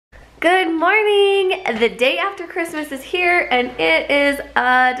Good morning! The day after Christmas is here and it is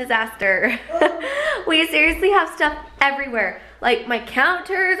a disaster. We seriously have stuff everywhere. Like my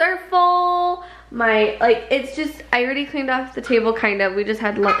counters are full. It's just, I already cleaned off the table kind of. We just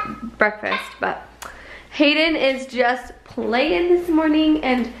had breakfast, but Hayden is just playing this morning,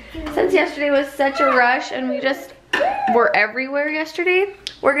 and since yesterday was such a rush and we just were everywhere yesterday,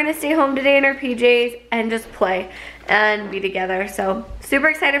 we're gonna stay home today in our PJs and just play and be together. So super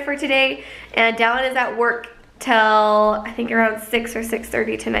excited for today. And Dallin is at work till I think around 6 or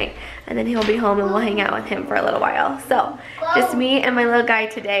 6:30 tonight, and then he'll be home and we'll hang out with him for a little while. So just me and my little guy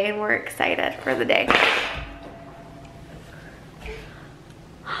today, and we're excited for the day.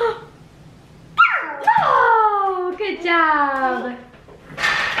 Oh, good job.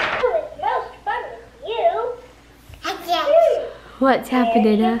 What's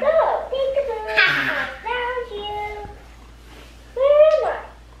happening, huh?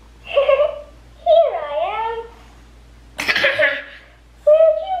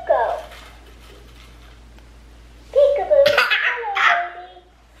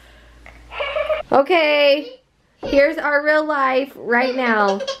 Okay, here's our real life right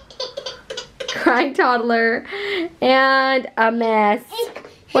now. Crying toddler and a mess.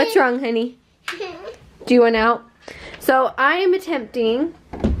 What's wrong, honey? Do you want out? So I am attempting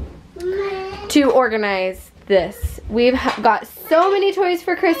to organize this. We've got so many toys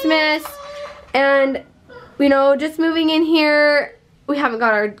for Christmas, and you know, just moving in here, we haven't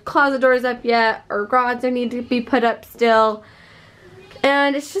got our closet doors up yet. Our rods need to be put up still.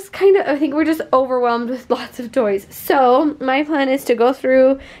 And it's just kind of, I think we're just overwhelmed with lots of toys. So my plan is to go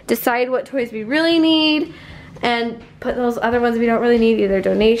through, decide what toys we really need, and put those other ones we don't really need, either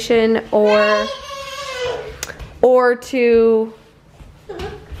donation or to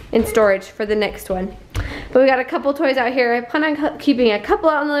in storage for the next one. But we got a couple toys out here. I plan on keeping a couple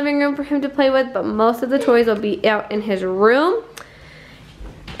out in the living room for him to play with, but most of the toys will be out in his room.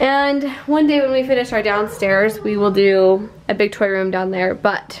 And one day when we finish our downstairs, we will do a big toy room down there,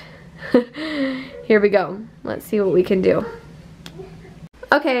 but here we go. Let's see what we can do.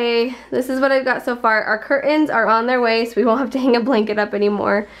 Okay, this is what I've got so far. Our curtains are on their way, so we won't have to hang a blanket up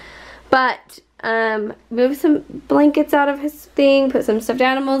anymore. But move some blankets out of his thing, put some stuffed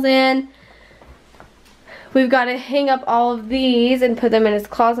animals in. We've got to hang up all of these and put them in his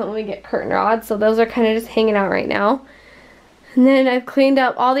closet when we get curtain rods, so those are kind of just hanging out right now. And then I've cleaned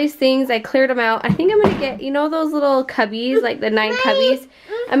up all these things. I cleared them out. I think I'm going to get, you know those little cubbies, like the 9 cubbies?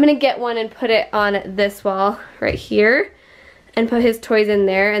 I'm going to get one and put it on this wall right here and put his toys in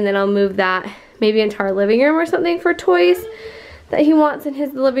there, and then I'll move that maybe into our living room or something for toys that he wants in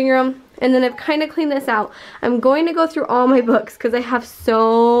his living room. And then I've kind of cleaned this out. I'm going to go through all my books because I have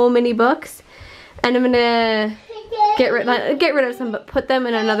so many books, and I'm going to get rid of some, but put them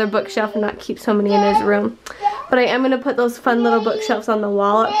in another bookshelf and not keep so many in his room. But I am going to put those fun little bookshelves on the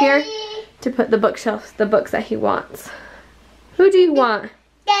wall up here to put the books that he wants. Who do you want?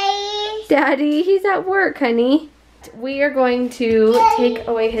 Daddy. Daddy, he's at work, honey. We are going to take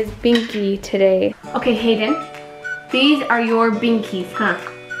away his Binky today. Okay, Hayden, these are your Binkies, huh?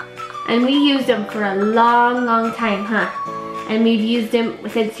 And we used them for a long, long time, huh? And we've used them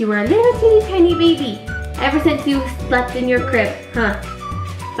since you were a little teeny tiny baby. Ever since you slept in your crib, huh?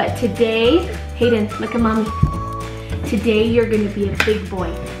 But today, Hayden, look at mommy. Today you're gonna be a big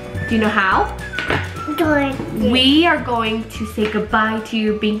boy. Do you know how? Good. We are going to say goodbye to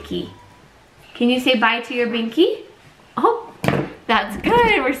your Binky. Can you say bye to your Binky? Oh, that's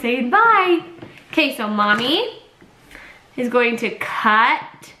good. We're saying bye. Okay, so mommy is going to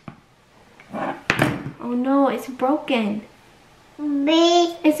cut. Oh no, it's broken.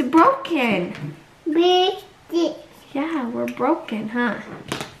 It's broken. Yeah, we're broken, huh?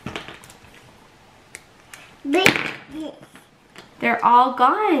 They're all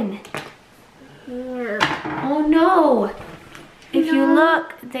gone. Oh no. If you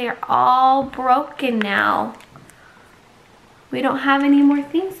look, they're all broken now. We don't have any more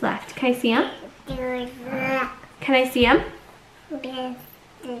things left. Can I see them? Can I see them?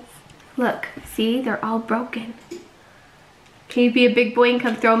 Look, see, they're all broken. Can you be a big boy and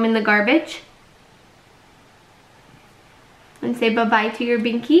come throw them in the garbage? And say bye-bye to your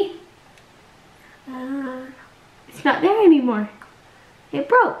Binky? It's not there anymore. It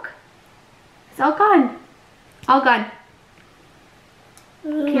broke. It's all gone. All gone.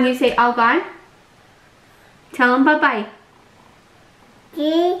 Can you say all gone? Tell him bye-bye.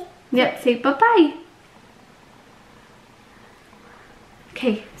 Yep, say bye-bye.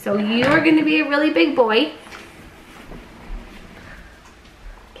 Okay, so you are going to be a really big boy.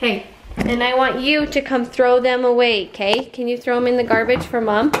 Okay, and I want you to come throw them away, okay? Can you throw them in the garbage for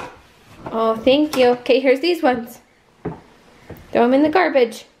Mom? Oh, thank you. Okay, here's these ones. Throw them in the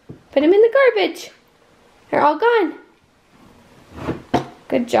garbage. Put them in the garbage. They're all gone.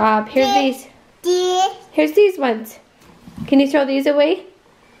 Good job. Here's these. Here's these ones. Can you throw these away?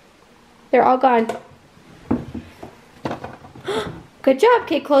 They're all gone. Good job.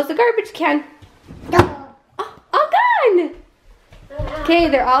 Okay, close the garbage can. Oh, all gone. Okay,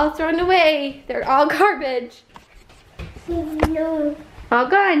 they're all thrown away. They're all garbage. All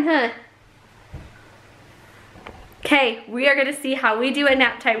gone, huh? Okay, we are gonna see how we do at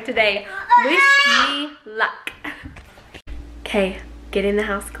nap time today. Wish me luck. Okay, getting the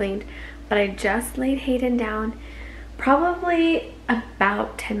house cleaned. But I just laid Hayden down probably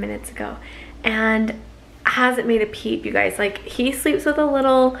about 10 minutes ago. And hasn't made a peep, you guys. Like, he sleeps with a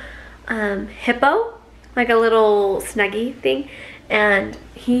little hippo, like a little snuggie thing. And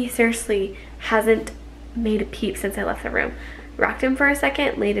he seriously hasn't made a peep since I left the room. Rocked him for a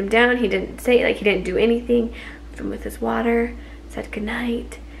second, laid him down. He didn't say, like, he didn't do anything. Left him with his water, said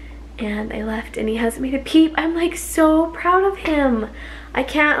goodnight, and I left, and he hasn't made a peep. I'm like so proud of him. I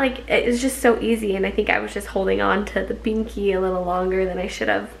can't, like, it's just so easy, and I think I was just holding on to the Binky a little longer than I should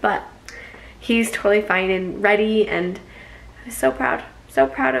have, but he's totally fine and ready, and I'm so proud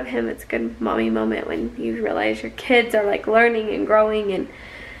of him. It's a good mommy moment when you realize your kids are like learning and growing, and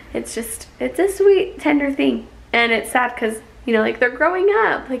it's just, it's a sweet, tender thing. And it's sad because, you know, like, they're growing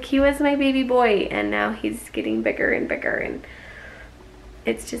up. Like, he was my baby boy, and now he's getting bigger and bigger, and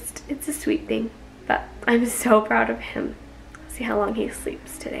it's just, it's a sweet thing. But I'm so proud of him. See how long he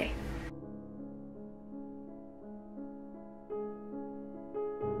sleeps today.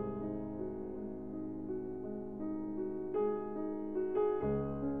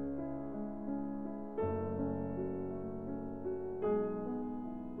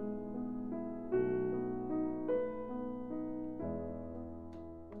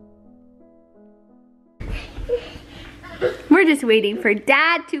 We're just waiting for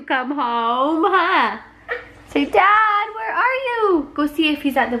Dad to come home, huh? Say, Dad, where are you? Go see if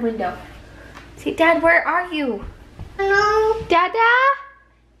he's at the window. Say, Dad, where are you? Hello. Dada?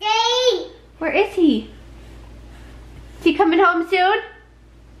 Daddy. Where is he? Is he coming home soon?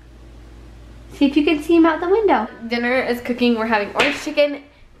 See if you can see him out the window. Dinner is cooking. We're having orange chicken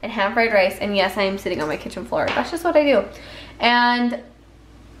and ham fried rice. And yes, I am sitting on my kitchen floor. That's just what I do. And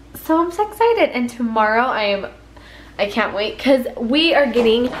so I'm so excited. And tomorrow I can't wait because we are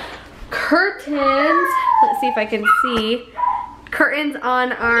getting curtains. Let's see if I can see. Curtains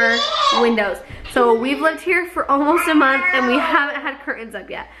on our windows. So we've lived here for almost a month and we haven't had curtains up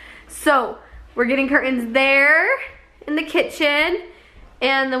yet. So we're getting curtains there in the kitchen,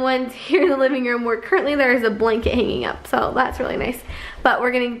 and the ones here in the living room where currently there is a blanket hanging up. So that's really nice. But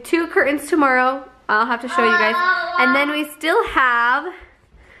we're getting 2 curtains tomorrow. I'll have to show you guys. And then we still have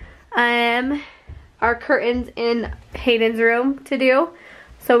our curtains in Hayden's room to do.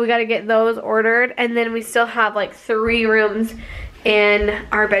 So we gotta get those ordered. And then we still have like 3 rooms in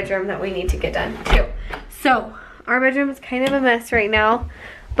our bedroom that we need to get done too. So our bedroom is kind of a mess right now,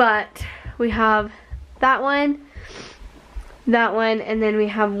 but we have that one, and then we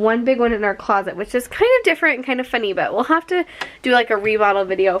have one big one in our closet, which is kind of different and kind of funny, but we'll have to do like a remodel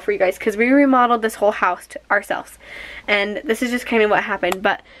video for you guys because we remodeled this whole house ourselves. And this is just kind of what happened,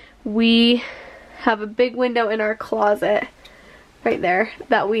 but we have a big window in our closet right there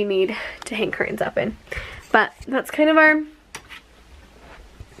that we need to hang curtains up in. But that's kind of our,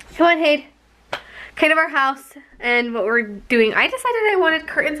 come on Hayden, kind of our house and what we're doing. I decided I wanted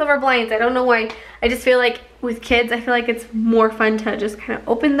curtains over blinds. I don't know why. I just feel like with kids, I feel like it's more fun to just kind of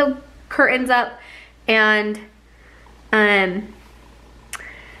open the curtains up and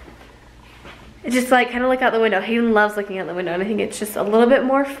just like kind of look out the window. Hayden loves looking out the window, and I think it's just a little bit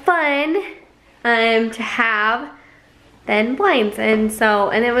more fun to have than blinds. And so,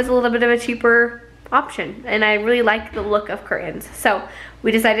 and it was a little bit of a cheaper option, and I really like the look of curtains. So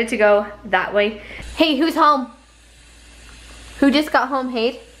we decided to go that way. Hey, who's home? Who just got home,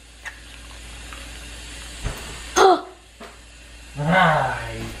 Hayden?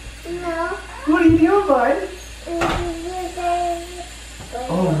 Hi. No. What are you doing, bud?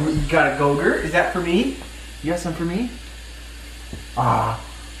 Oh, you got a Go-Gurt? Is that for me? You got some for me? Ah.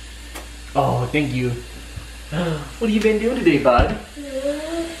 Oh, thank you. What have you been doing today, bud?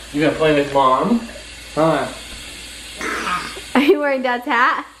 You been playing with Mom? Huh? Are you wearing Dad's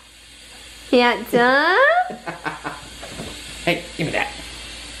hat? Handsome? Hey, give me that.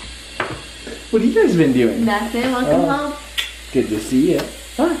 What have you guys been doing? Nothing. Welcome home. Good to see you.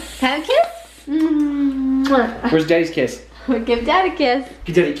 Huh? Have a kiss? Mwah. Where's Daddy's kiss? Give Dad a kiss.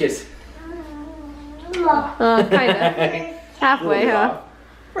 Give Daddy a kiss. Oh, kind of. Halfway, huh?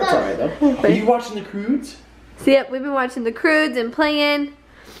 That's alright though. Are you watching the Croods? So yep, we've been watching the Croods and playing.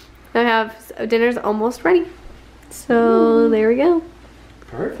 Dinner's almost ready. So there we go.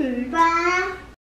 Perfect. Bye.